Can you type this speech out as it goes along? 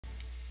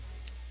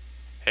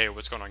Hey,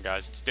 what's going on,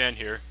 guys? It's Dan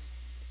here,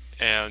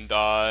 and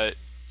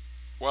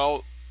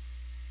well,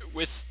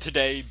 with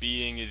today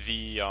being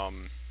the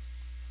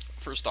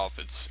first off,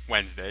 it's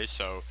Wednesday,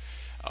 so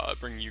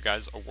bringing you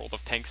guys a World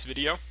of Tanks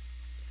video,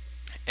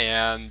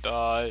 and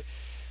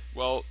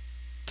well,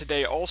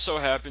 today also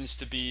happens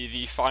to be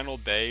the final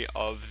day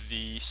of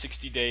the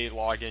 60-day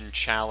login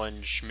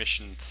challenge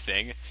mission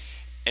thing,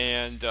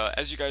 and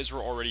as you guys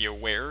were already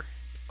aware,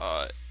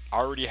 I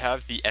already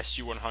have the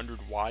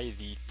ISU-152,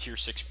 the Tier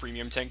 6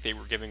 premium tank they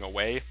were giving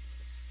away.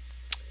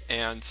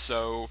 And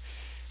so,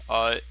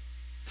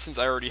 since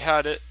I already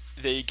had it,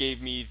 they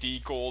gave me the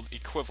gold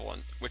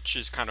equivalent, which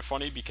is kind of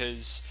funny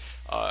because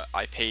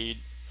I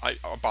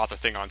bought the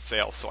thing on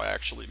sale, so I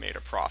actually made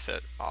a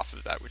profit off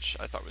of that, which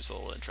I thought was a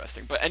little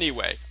interesting. But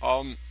anyway,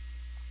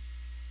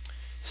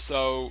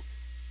 so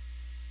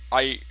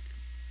I,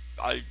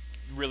 I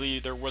really,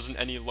 there wasn't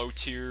any low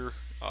tier,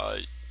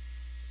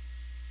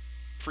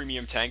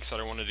 premium tanks that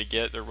I wanted to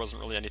get. There wasn't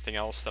really anything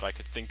else that I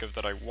could think of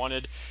that I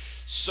wanted.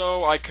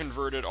 So I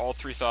converted all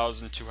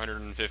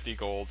 3,250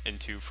 gold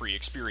into free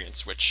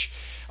experience, which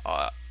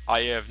I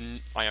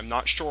am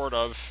not short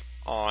of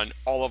on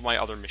all of my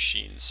other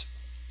machines.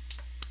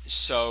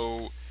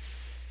 So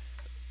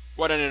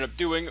what I ended up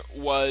doing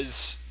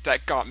was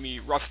that got me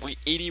roughly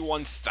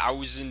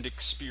 81,000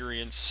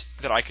 experience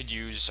that I could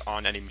use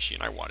on any machine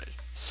I wanted.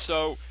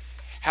 So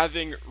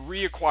having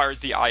reacquired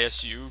the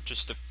ISU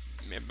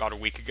about a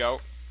week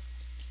ago,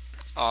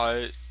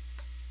 I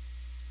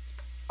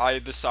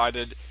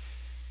decided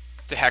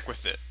to heck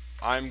with it.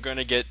 I'm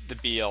gonna get the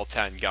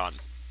BL-10 gun.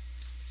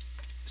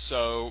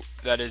 So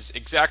that is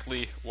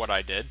exactly what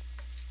I did.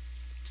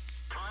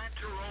 Time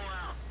to roll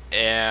out.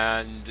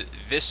 And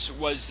this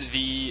was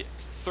the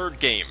third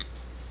game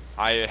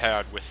I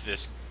had with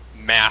this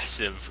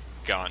massive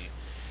gun.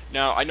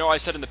 Now, I know I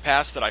said in the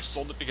past that I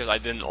sold it because I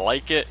didn't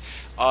like it.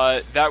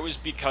 That was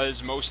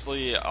because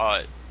mostly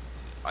I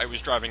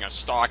was driving a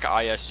stock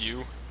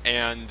ISU,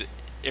 and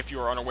if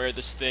you are unaware,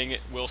 this thing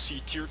will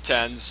see tier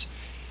 10s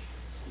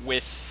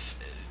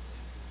with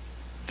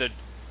the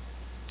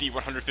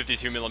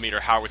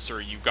 152mm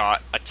howitzer you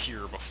got a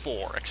tier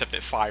before, except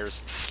it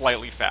fires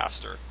slightly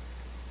faster.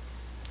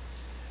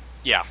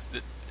 Yeah,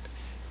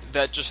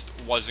 that just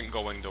wasn't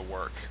going to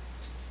work.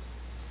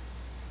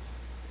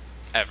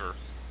 Ever.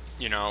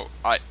 You know,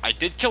 I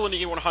did kill an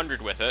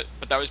E100 with it,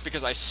 but that was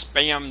because I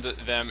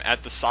spammed them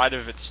at the side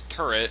of its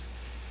turret,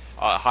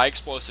 high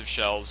explosive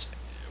shells,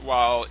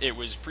 while it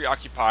was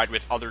preoccupied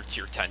with other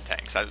tier 10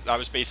 tanks. That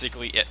was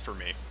basically it for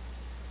me.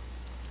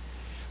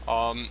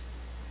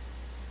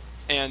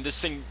 And this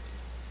thing,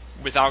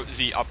 without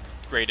the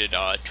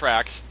upgraded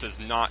tracks, does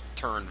not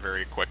turn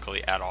very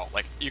quickly at all.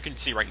 Like, you can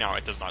see right now,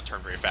 it does not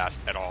turn very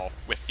fast at all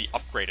with the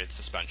upgraded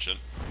suspension.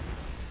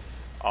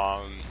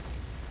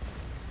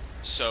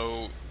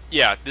 So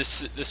yeah,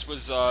 this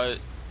was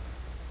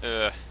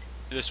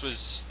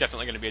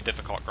definitely going to be a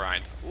difficult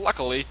grind.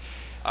 Luckily,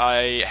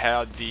 I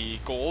had the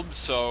gold,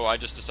 so I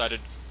just decided,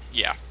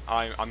 yeah,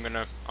 I'm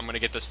gonna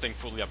get this thing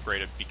fully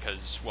upgraded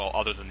because, well,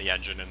 other than the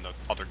engine and the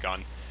other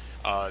gun,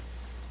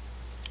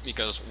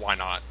 because why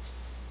not?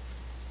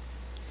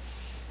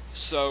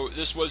 So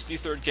this was the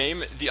third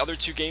game. The other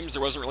two games,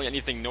 there wasn't really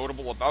anything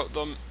notable about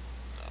them.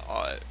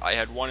 I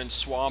had one in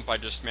Swamp. I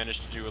just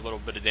managed to do a little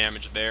bit of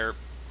damage there.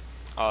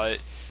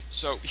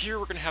 So here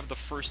we're going to have the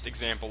first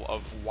example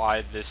of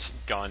why this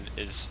gun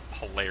is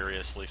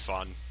hilariously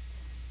fun.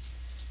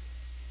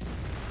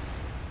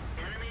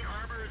 Enemy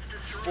armor is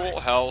destroyed. Full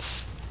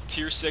health,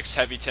 tier 6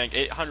 heavy tank,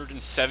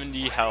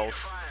 870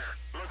 health,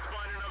 Fire. Let's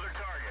find another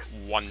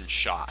target. one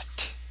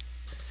shot.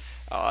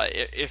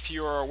 If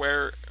you are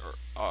aware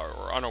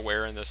or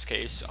unaware in this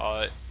case,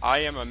 I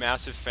am a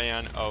massive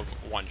fan of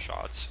one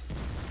shots,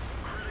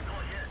 Critical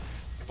hit.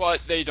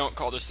 but they don't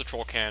call this the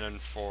troll cannon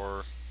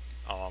for,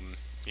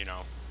 you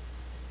know,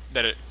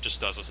 that it just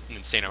does an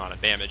insane amount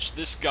of damage.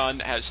 This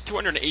gun has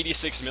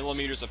 286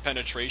 millimeters of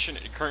penetration.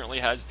 It currently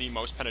has the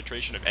most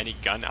penetration of any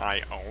gun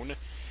I own,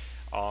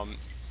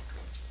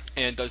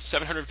 and does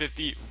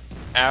 750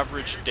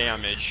 average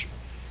damage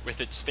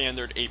with its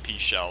standard AP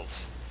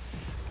shells.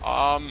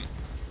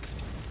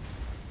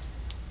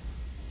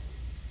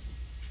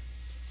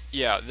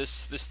 Yeah,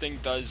 this thing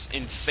does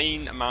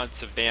insane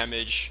amounts of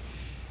damage,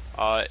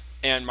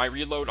 and my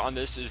reload on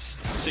this is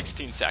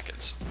 16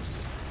 seconds.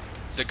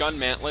 The gun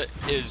mantlet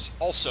is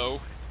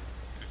also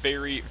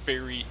very,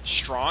 very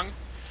strong.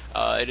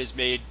 It is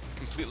made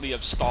completely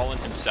of Stalin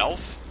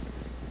himself,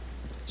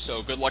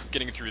 so good luck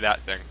getting through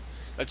that thing.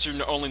 That's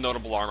your only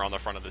notable armor on the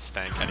front of this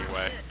tank,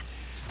 anyway.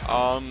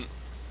 Target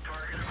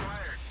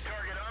acquired.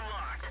 Target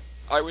unlocked.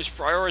 I was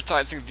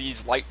prioritizing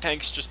these light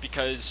tanks just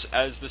because,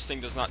 as this thing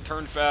does not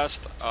turn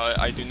fast,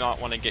 I do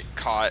not want to get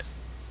caught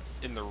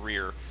in the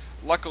rear.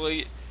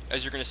 Luckily,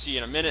 as you're going to see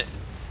in a minute,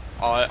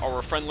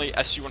 our friendly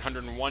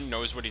SU-101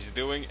 knows what he's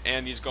doing,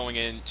 and he's going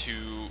in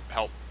to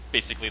help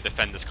basically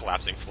defend this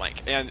collapsing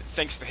flank. And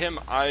thanks to him,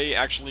 I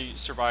actually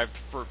survived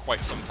for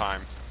quite some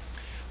time.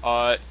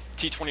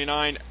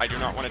 T-29, I do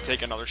not want to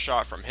take another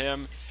shot from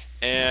him,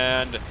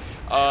 and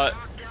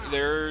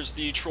there's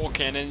the troll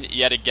cannon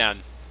yet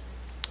again.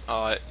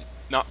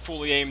 Not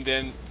fully aimed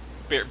in,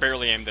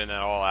 barely aimed in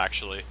at all,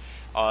 actually.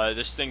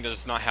 This thing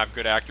does not have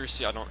good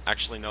accuracy. I don't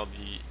actually know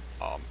the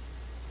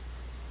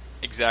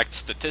exact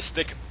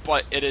statistic,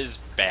 but it is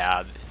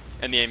bad,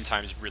 and the aim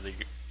time is really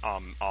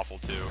awful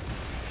too.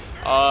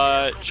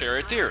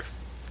 Charioteer,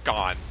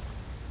 gone.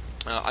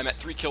 I'm at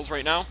 3 kills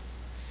right now,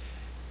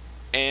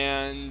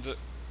 and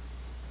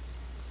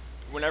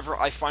whenever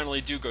I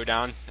finally do go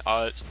down,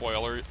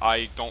 spoiler,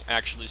 I don't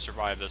actually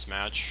survive this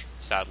match,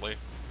 sadly.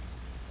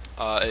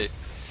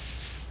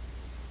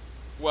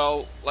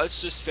 Well,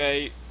 let's just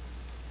say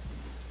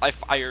I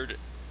fired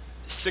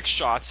 6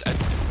 shots at,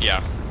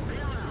 yeah.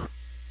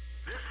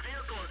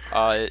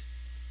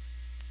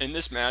 In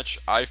this match,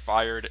 I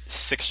fired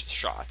 6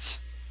 shots,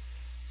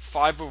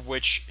 5 of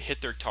which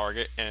hit their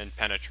target and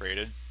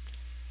penetrated,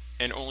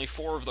 and only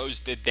 4 of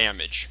those did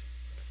damage.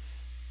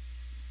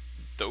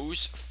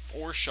 Those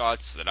 4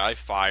 shots that I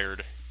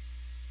fired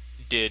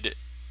did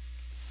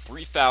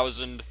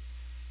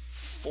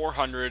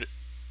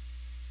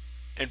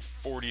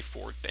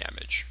 3,444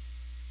 damage.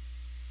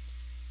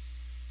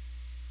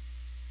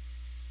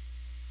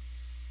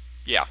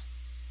 Yeah.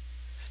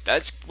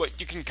 That's what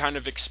you can kind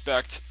of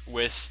expect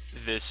with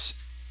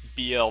this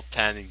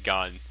BL-10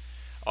 gun.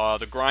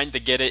 The grind to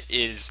get it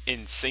is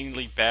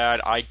insanely bad.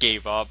 I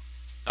gave up.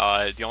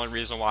 The only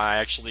reason why I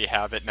actually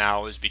have it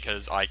now is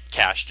because I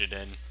cashed it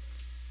in.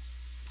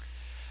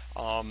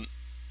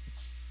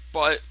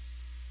 But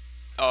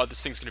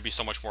this thing's going to be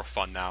so much more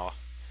fun now.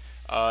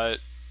 Well,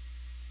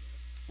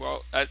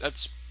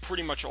 that's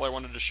pretty much all I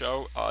wanted to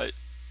show.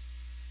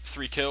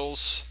 3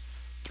 kills,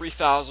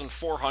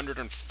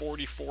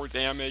 3,444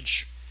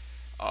 damage.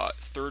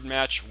 Third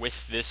match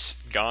with this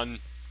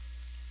gun,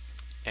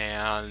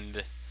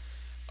 and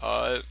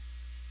high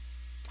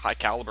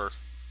caliber.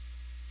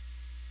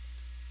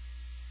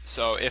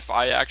 So if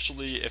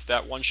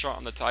that one shot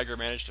on the Tiger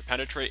managed to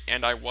penetrate,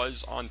 and I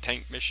was on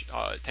Tank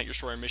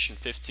Destroyer mission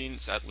 15,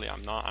 sadly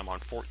I'm not, I'm on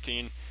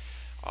 14,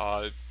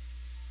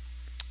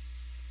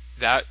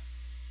 that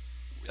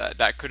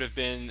could have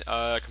been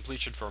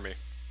completion for me.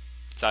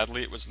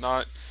 Sadly it was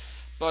not,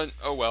 but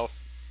oh well.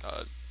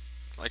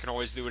 I can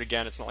always do it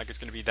again. It's not like it's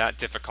going to be that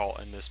difficult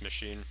in this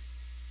machine.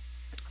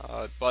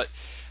 But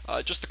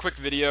just a quick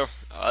video.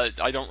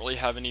 I don't really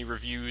have any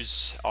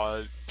reviews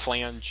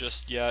planned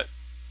just yet.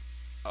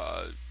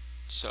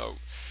 So,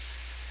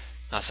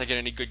 unless I get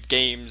any good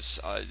games,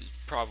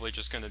 probably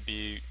just going to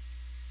be,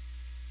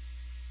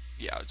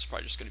 yeah, it's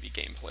probably just going to be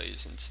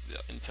gameplays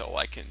until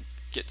I can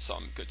get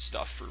some good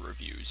stuff for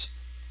reviews.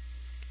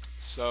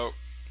 So,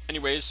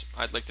 anyways,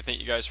 I'd like to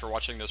thank you guys for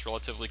watching this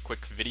relatively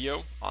quick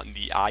video on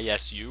the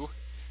ISU,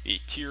 the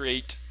Tier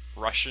 8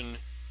 Russian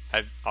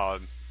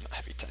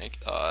heavy tank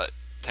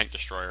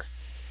destroyer.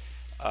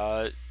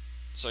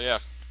 So yeah,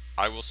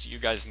 I will see you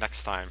guys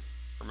next time.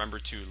 Remember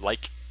to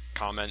like,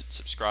 comment,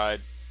 subscribe,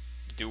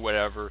 do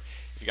whatever.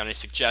 If you got any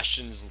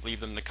suggestions,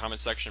 leave them in the comment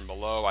section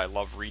below. I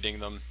love reading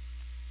them.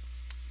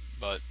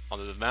 But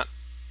other than that,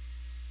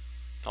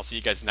 I'll see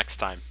you guys next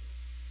time.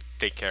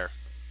 Take care.